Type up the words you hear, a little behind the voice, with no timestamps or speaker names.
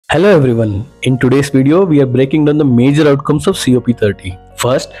Hello everyone, in today's video we are breaking down the major outcomes of COP30.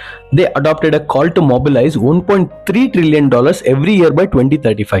 First, they adopted a call to mobilize $1.3 trillion every year by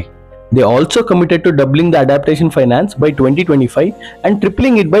 2035. They also committed to doubling the adaptation finance by 2025 and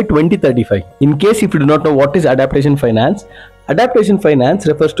tripling it by 2035. In case if you do not know what is adaptation finance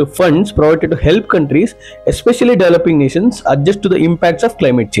refers to funds provided to help countries, especially developing nations, adjust to the impacts of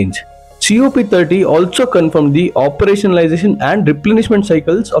climate change. COP30 also confirmed the operationalization and replenishment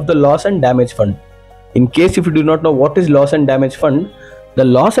cycles of the loss and damage fund. In case if you do not know what is loss and damage fund, the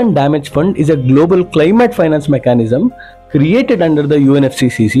loss and damage fund is a global climate finance mechanism created under the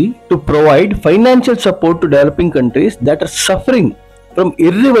UNFCCC to provide financial support to developing countries that are suffering from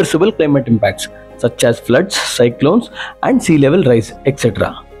irreversible climate impacts such as floods, cyclones and sea level rise,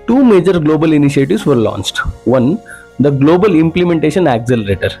 etc. Two major global initiatives were launched. One, the Global Implementation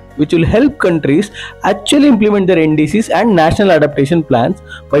Accelerator, which will help countries actually implement their NDCs and national adaptation plans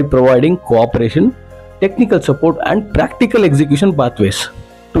by providing cooperation, technical support and practical execution pathways.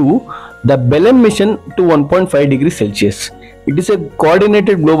 2. The Belem mission to 1.5 degrees Celsius. It is a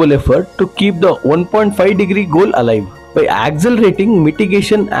coordinated global effort to keep the 1.5 degree goal alive by accelerating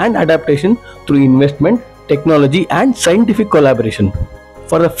mitigation and adaptation through investment, technology and scientific collaboration.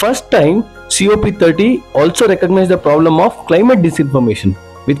 For the first time, COP30 also recognized the problem of climate disinformation,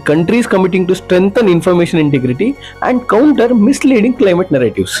 with countries committing to strengthen information integrity and counter misleading climate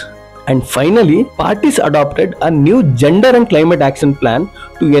narratives. And finally, parties adopted a new gender and climate action plan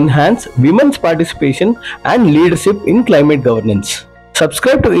to enhance women's participation and leadership in climate governance.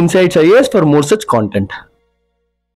 Subscribe to InsightsIAS for more such content.